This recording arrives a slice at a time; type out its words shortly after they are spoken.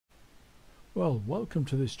Well, welcome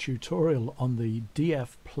to this tutorial on the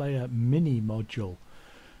DFPlayer Mini module.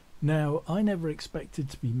 Now, I never expected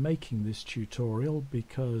to be making this tutorial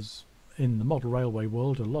because in the model railway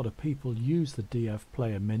world a lot of people use the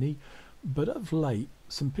DFPlayer Mini, but of late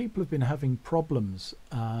some people have been having problems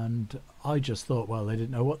and I just thought, well, they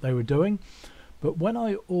didn't know what they were doing. But when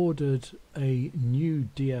I ordered a new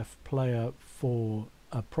DFPlayer for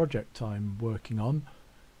a project I'm working on,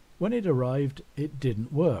 when it arrived it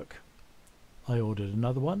didn't work. I ordered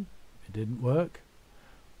another one, it didn't work.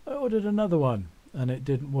 I ordered another one and it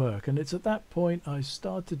didn't work, and it's at that point I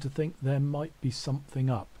started to think there might be something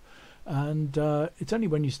up. And it's only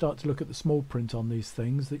when you start to look at the small print on these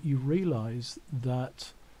things that you realize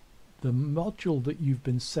that the module that you've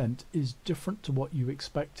been sent is different to what you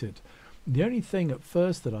expected. The only thing at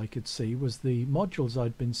first that I could see was the modules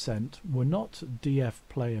I'd been sent were not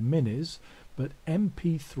DFPlayer Minis, but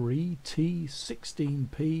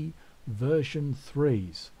MP3-T-16P version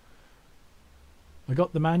 3s. I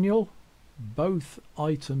got the manual. Both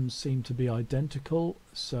items seemed to be identical,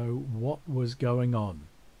 so what was going on?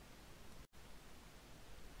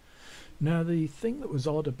 Now, the thing that was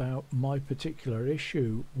odd about my particular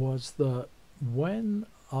issue was that when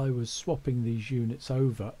I was swapping these units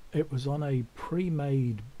over, it was on a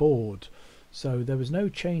pre-made board, so there was no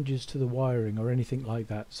changes to the wiring or anything like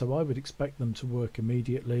that, so I would expect them to work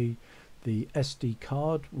immediately. The SD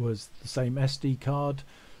card was the same SD card,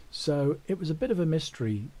 so it was a bit of a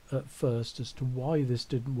mystery at first as to why this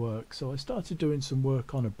didn't work. So I started doing some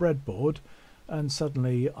work on a breadboard and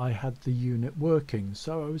suddenly I had the unit working.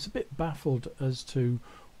 So I was a bit baffled as to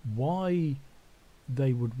why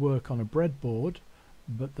they would work on a breadboard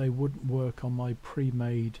but they wouldn't work on my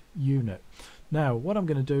pre-made unit. Now what I'm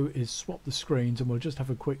going to do is swap the screens and we'll just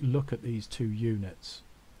have a quick look at these two units.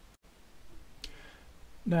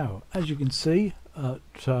 Now, as you can see, at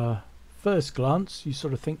first glance you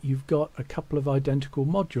sort of think you've got a couple of identical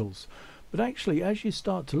modules, but actually as you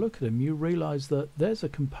start to look at them you realize that there's a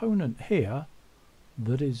component here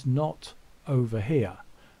that is not over here,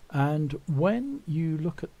 and when you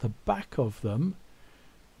look at the back of them,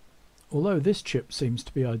 although this chip seems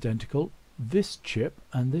to be identical, this chip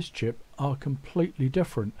and this chip are completely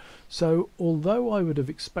different. So although I would have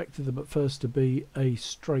expected them at first to be a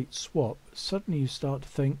straight swap, suddenly you start to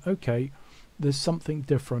think, okay, there's something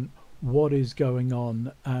different. What is going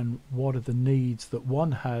on and what are the needs that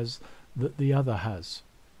one has that the other has?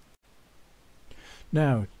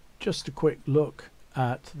 Now, just a quick look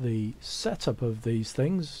at the setup of these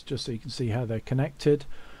things, just so you can see how they're connected.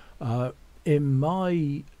 In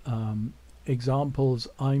my examples,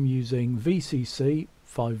 I'm using VCC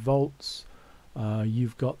 5 volts.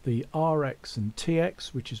 You've got the RX and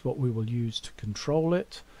TX, which is what we will use to control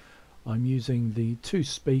it. I'm using the two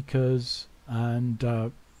speakers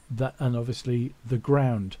and obviously the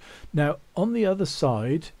ground. Now on the other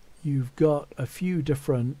side you've got a few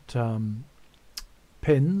different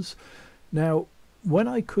pins. Now when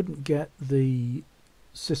I couldn't get the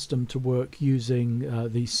system to work using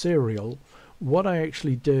the serial, what I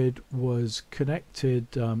actually did was connected,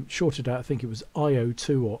 shorted out, I think it was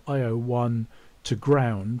IO2 or IO1 to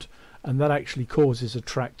ground, and that actually causes a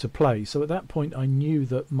track to play. So at that point I knew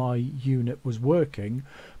that my unit was working,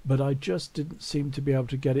 but I just didn't seem to be able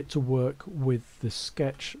to get it to work with the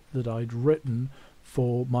sketch that I'd written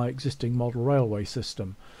for my existing model railway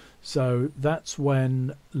system. So that's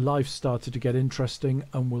when life started to get interesting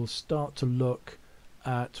and we'll start to look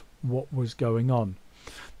at what was going on.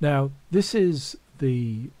 Now this is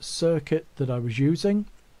the circuit that I was using.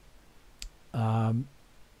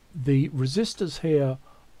 The resistors here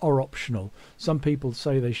are optional. Some people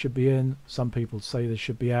say they should be in, some people say they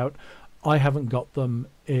should be out. I haven't got them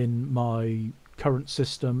in my current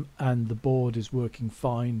system and the board is working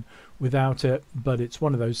fine without it, but it's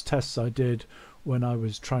one of those tests I did when I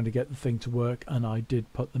was trying to get the thing to work and I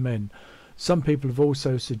did put them in. Some people have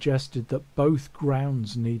also suggested that both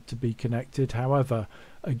grounds need to be connected. However,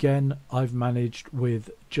 again, I've managed with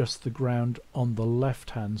just the ground on the left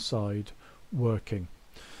hand side working.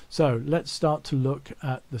 So let's start to look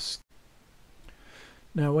at the.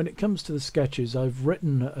 Now when it comes to the sketches, I've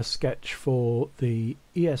written a sketch for the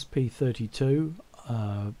ESP32,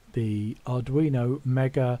 the Arduino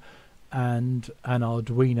Mega and an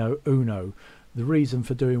Arduino Uno. The reason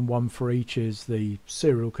for doing one for each is the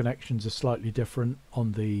serial connections are slightly different.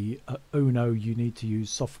 On the Uno you need to use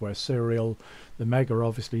software serial, the Mega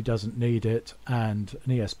obviously doesn't need it, and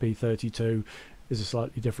an ESP32 is a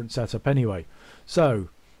slightly different setup anyway. So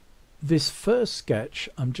this first sketch,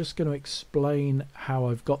 I'm just going to explain how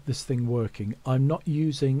I've got this thing working. I'm not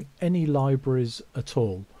using any libraries at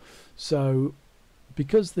all. So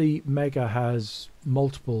because the Mega has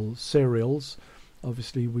multiple serials,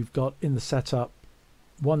 obviously we've got in the setup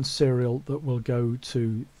one serial that will go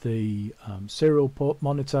to the serial port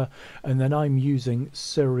monitor, and then I'm using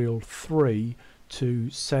serial 3 to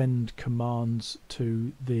send commands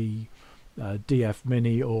to the DF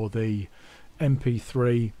Mini or the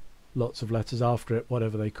MP3, lots of letters after it,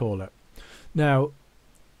 whatever they call it. Now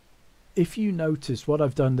if you notice what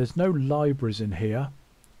I've done, there's no libraries in here,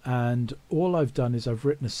 and all I've done is I've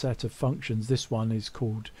written a set of functions. This one is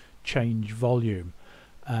called change volume,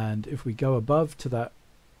 and if we go above to that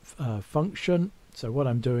function, so what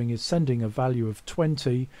I'm doing is sending a value of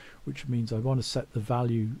 20, which means I want to set the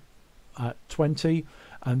value at 20,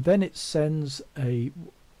 and then it sends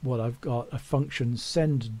what I've got a function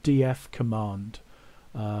send df command,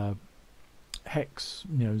 hex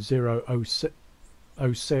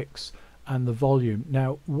 006 and the volume.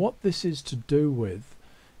 Now what this is to do with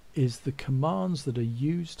is the commands that are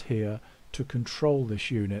used here to control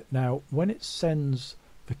this unit. Now when it sends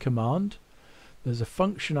the command, there's a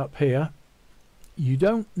function up here. You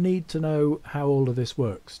don't need to know how all of this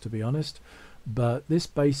works, to be honest, but this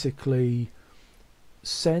basically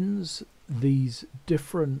sends these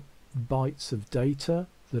different bytes of data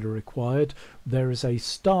that are required. There is a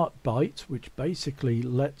start byte which basically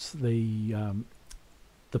lets the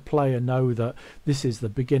player know that this is the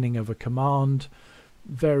beginning of a command.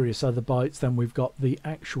 Various other bytes. Then we've got the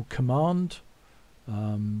actual command,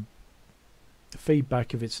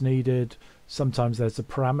 feedback if it's needed. Sometimes there's a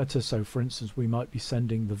parameter, so for instance we might be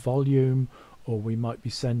sending the volume, or we might be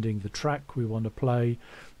sending the track we want to play.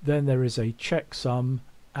 Then there is a checksum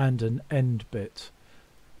and an end bit.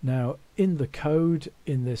 Now in the code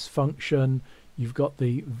in this function you've got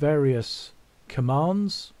the various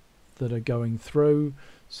commands that are going through.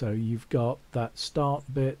 So you've got that start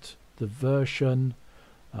bit, the version,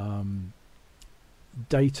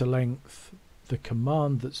 data length, the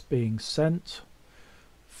command that's being sent,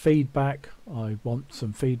 feedback, I want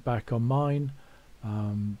some feedback on mine,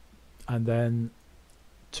 and then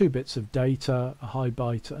 2 bits of data, a high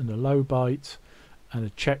byte and a low byte, and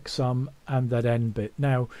a checksum and that end bit.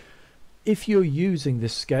 Now if you're using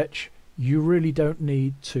this sketch you really don't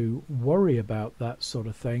need to worry about that sort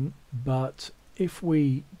of thing, but if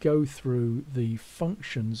we go through the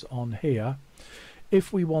functions on here,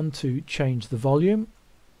 if we want to change the volume,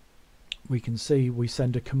 we can see we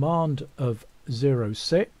send a command of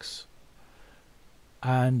 06,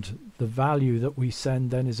 and the value that we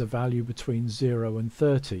send then is a value between 0 and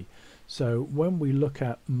 30. So when we look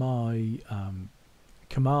at my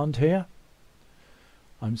command here,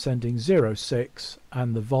 I'm sending 06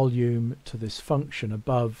 and the volume to this function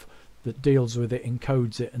above that deals with it,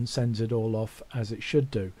 encodes it and sends it all off as it should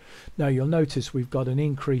do. Now you'll notice we've got an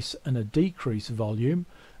increase and a decrease volume,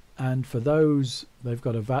 and for those they've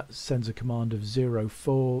got sends a command of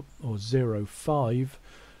 04 or 05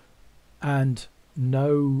 and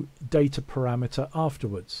no data parameter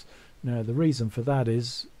afterwards. Now the reason for that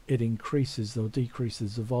is it increases or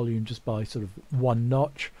decreases the volume just by sort of 1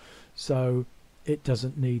 notch, so it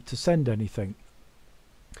doesn't need to send anything.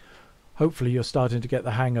 Hopefully you're starting to get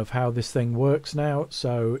the hang of how this thing works now.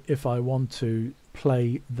 So if I want to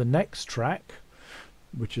play the next track,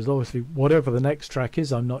 which is obviously whatever the next track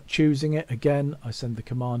is, I'm not choosing it. Again, I send the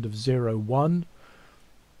command of 01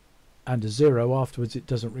 and a 0 afterwards. It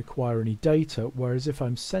doesn't require any data, whereas if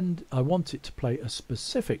I want it to play a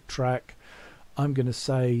specific track, I'm going to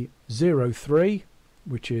say 03,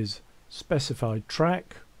 which is specified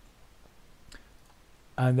track,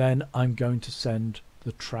 and then I'm going to send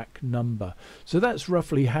the track number. So that's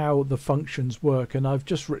roughly how the functions work, and I've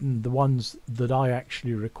just written the ones that I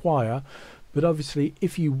actually require. But obviously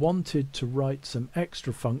if you wanted to write some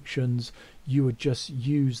extra functions, you would just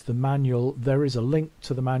use the manual. There is a link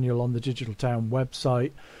to the manual on the Digital Town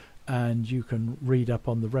website, and you can read up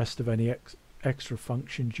on the rest of any extra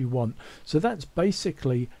functions you want. So that's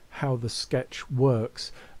basically how the sketch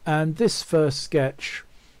works. And this first sketch,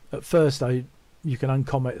 at first you can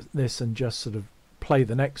uncomment this and just sort of play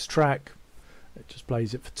the next track. It just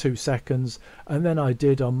plays it for 2 seconds, and then I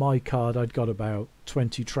did on my card, I'd got about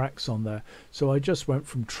 20 tracks on there, so I just went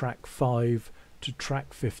from track 5 to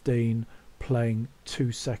track 15, playing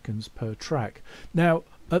 2 seconds per track. Now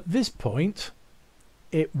at this point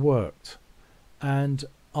it worked, and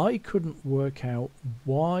I couldn't work out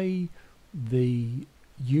why the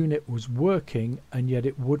unit was working and yet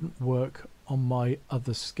it wouldn't work on my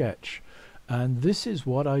other sketch. And this is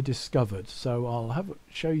what I discovered, so I'll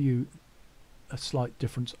show you a slight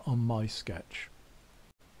difference on my sketch.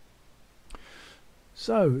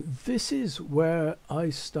 So this is where I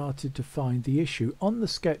started to find the issue. On the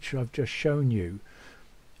sketch I've just shown you,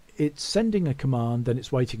 it's sending a command, then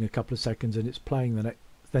it's waiting a couple of seconds, and it's playing the next,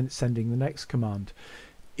 then it's sending the next command.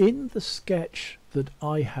 In the sketch that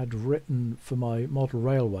I had written for my model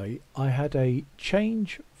railway, I had a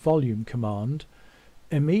change volume command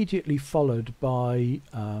immediately followed by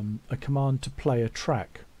a command to play a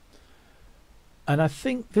track. And I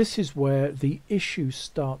think this is where the issue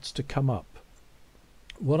starts to come up.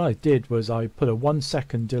 What I did was I put a 1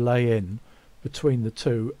 second delay in between the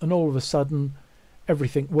two, and all of a sudden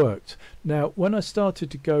everything worked. Now when I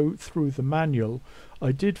started to go through the manual,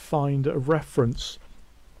 I did find a reference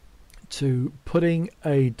to putting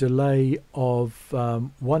a delay of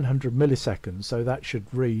 100 milliseconds, so that should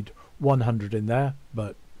read 100 in there,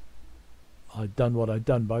 but I'd done what I'd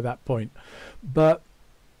done by that point. But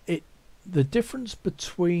the difference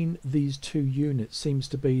between these two units seems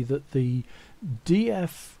to be that the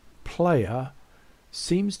DFPlayer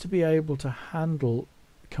seems to be able to handle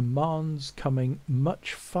commands coming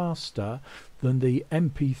much faster than the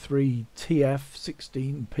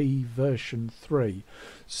MP3-T-16P version 3.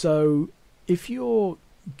 So if you're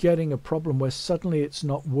getting a problem where suddenly it's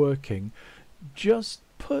not working, just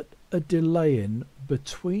put a delay in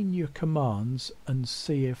between your commands and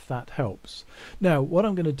see if that helps. Now what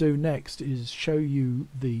I'm going to do next is show you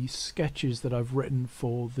the sketches that I've written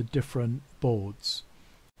for the different boards.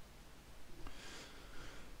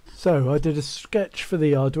 So I did a sketch for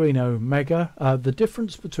the Arduino Mega. The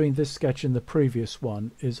difference between this sketch and the previous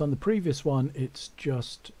one is on the previous one it's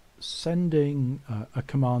just sending a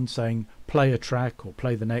command saying play a track or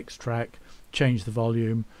play the next track, change the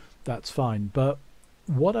volume, that's fine. But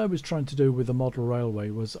what I was trying to do with the model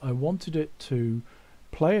railway was I wanted it to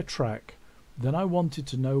play a track, then I wanted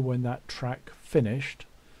to know when that track finished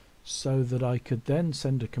so that I could then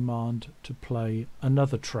send a command to play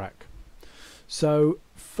another track. So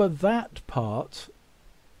for that part,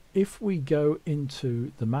 if we go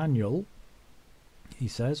into the manual, he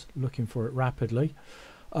says, looking for it rapidly,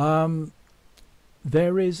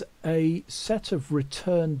 there is a set of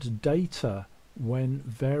returned data when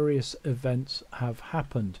various events have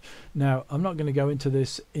happened. Now I'm not going to go into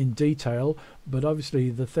this in detail, but obviously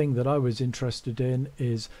the thing that I was interested in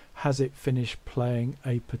is, has it finished playing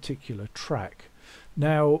a particular track?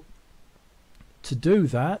 Now to do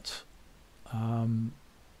that,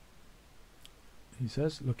 he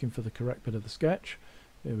says, looking for the correct bit of the sketch,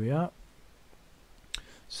 here we are.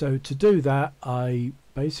 So to do that, I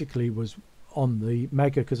basically was on the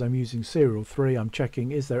Mega, because I'm using serial 3, I'm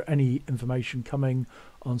checking is there any information coming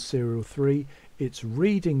on serial 3. It's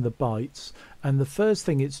reading the bytes, and the first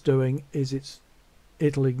thing it's doing is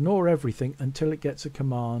it'll ignore everything until it gets a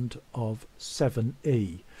command of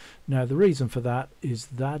 7E. Now the reason for that is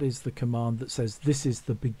the command that says this is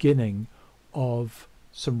the beginning of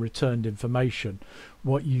some returned information.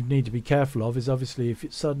 What you need to be careful of is obviously if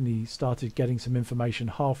it suddenly started getting some information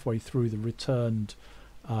halfway through the returned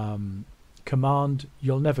command,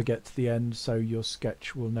 you'll never get to the end, so your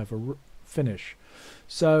sketch will never finish.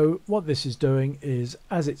 So what this is doing is,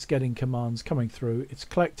 as it's getting commands coming through, it's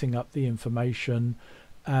collecting up the information,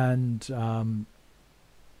 and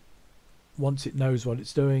once it knows what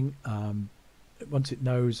it's doing, once it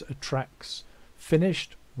knows a track's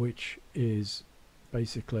finished, which is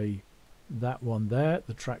basically that one there,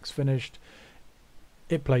 the track's finished,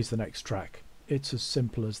 it plays the next track. It's as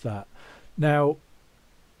simple as that. Now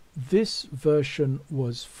this version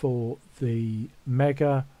was for the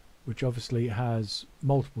Mega, which obviously has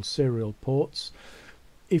multiple serial ports.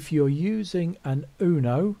 If you're using an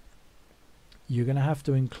Uno, you're going to have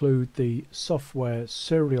to include the software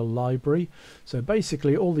serial library. So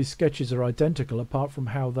basically all these sketches are identical apart from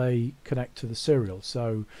how they connect to the serial.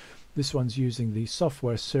 So this one's using the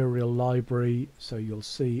software serial library, so you'll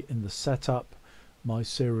see in the setup my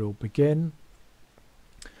serial begin.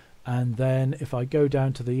 And then if I go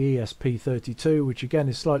down to the ESP32, which again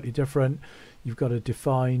is slightly different, you've got to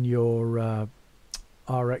define your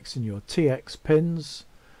RX and your TX pins,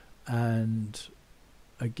 and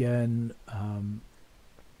again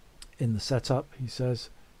in the setup, he says,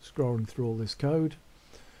 scrolling through all this code,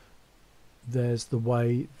 there's the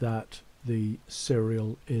way that the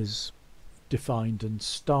serial is defined and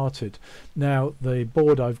started. Now the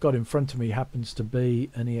board I've got in front of me happens to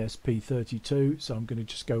be an ESP32, so I'm going to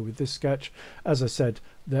just go with this sketch. As I said,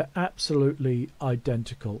 they're absolutely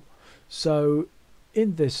identical. So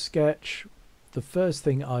in this sketch, the first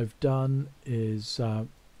thing I've done is I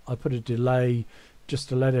put a delay just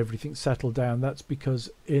to let everything settle down. That's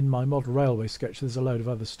because in my model railway sketch there's a load of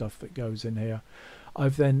other stuff that goes in here.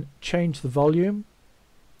 I've then changed the volume.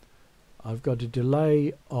 I've got a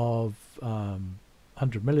delay of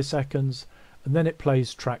 100 milliseconds, and then it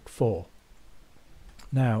plays track 4.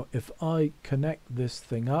 Now if I connect this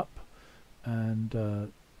thing up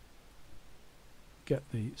and get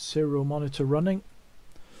the serial monitor running,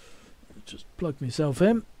 just plug myself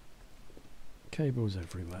in, cables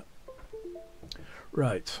everywhere.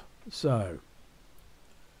 Right, so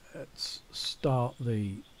let's start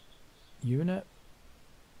the unit,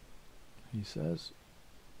 he says.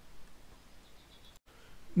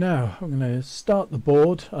 Now I'm going to start the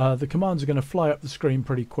board. The commands are going to fly up the screen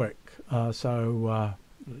pretty quick,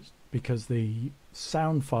 because the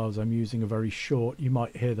sound files I'm using are very short. You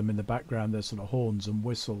might hear them in the background. There's sort of horns and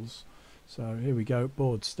whistles. So here we go,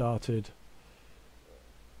 board started.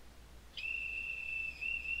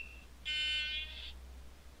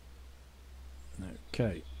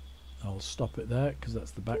 Okay, I'll stop it there because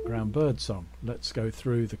that's the background bird song. Let's go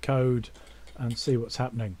through the code and see what's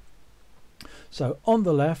happening. So on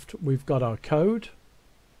the left we've got our code.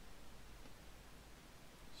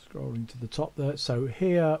 Scrolling to the top there. So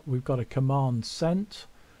here we've got a command sent,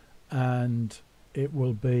 and it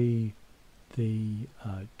will be the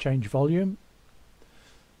change volume.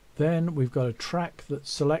 Then we've got a track that's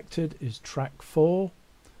selected is track 4,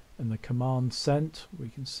 and the command sent, we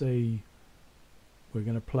can see we're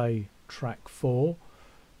going to play track 4.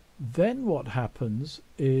 Then what happens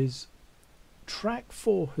is track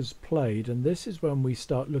 4 has played, and this is when we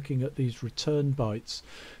start looking at these return bytes,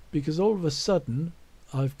 because all of a sudden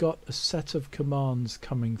I've got a set of commands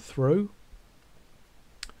coming through.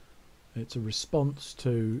 It's a response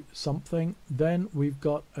to something. Then we've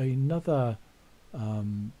got another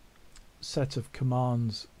set of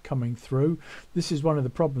commands coming through. This is one of the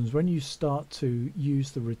problems when you start to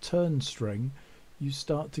use the return string. You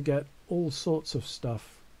start to get all sorts of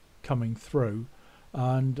stuff coming through,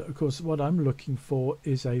 and of course what I'm looking for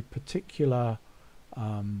is a particular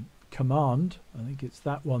command. I think it's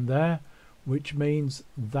that one there, which means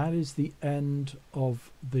that is the end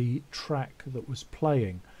of the track that was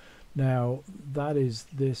playing. Now that is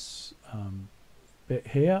this bit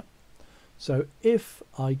here. So if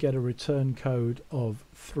I get a return code of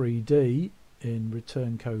 3D in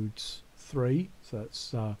return codes 3, so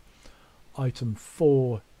that's item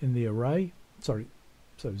 4 in the array, sorry,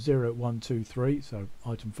 so 0, 1, 2, 3, so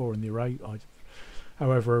item 4 in the array,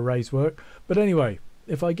 however arrays work. But anyway,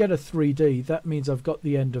 if I get a 3D, that means I've got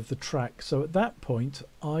the end of the track. So at that point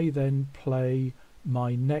I then play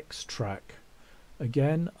my next track.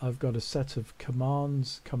 Again, I've got a set of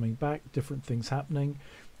commands coming back, different things happening.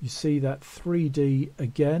 You see that 3D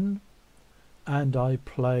again, and I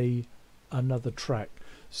play another track.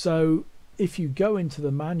 So if you go into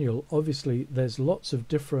the manual, obviously there's lots of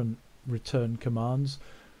different return commands.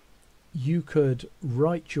 You could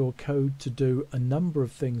write your code to do a number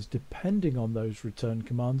of things depending on those return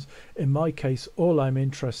commands. In my case, all I'm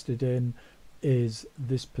interested in is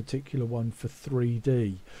this particular one for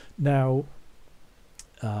 3D. Now,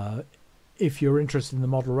 if you're interested in the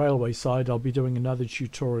model railway side, I'll be doing another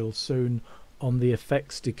tutorial soon on the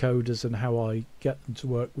effects decoders and how I get them to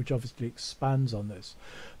work, which obviously expands on this.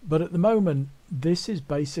 But at the moment, this is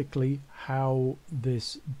basically how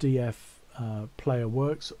this DF player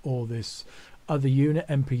works, or this other unit,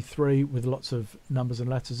 MP3, with lots of numbers and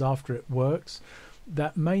letters after it, works.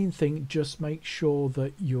 That main thing, just make sure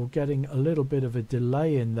that you're getting a little bit of a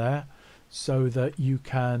delay in there so that you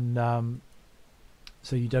can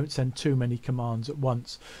so you don't send too many commands at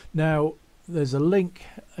once. Now there's a link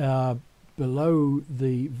below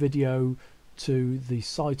the video to the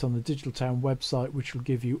site on the Digital Town website, which will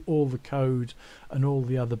give you all the code and all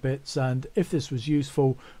the other bits. And if this was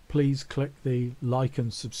useful, please click the like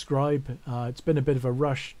and subscribe. It's been a bit of a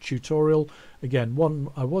rush tutorial, again, one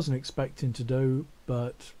I wasn't expecting to do,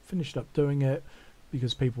 but finished up doing it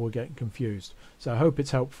because people were getting confused. So I hope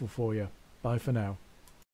it's helpful for you. Bye for now.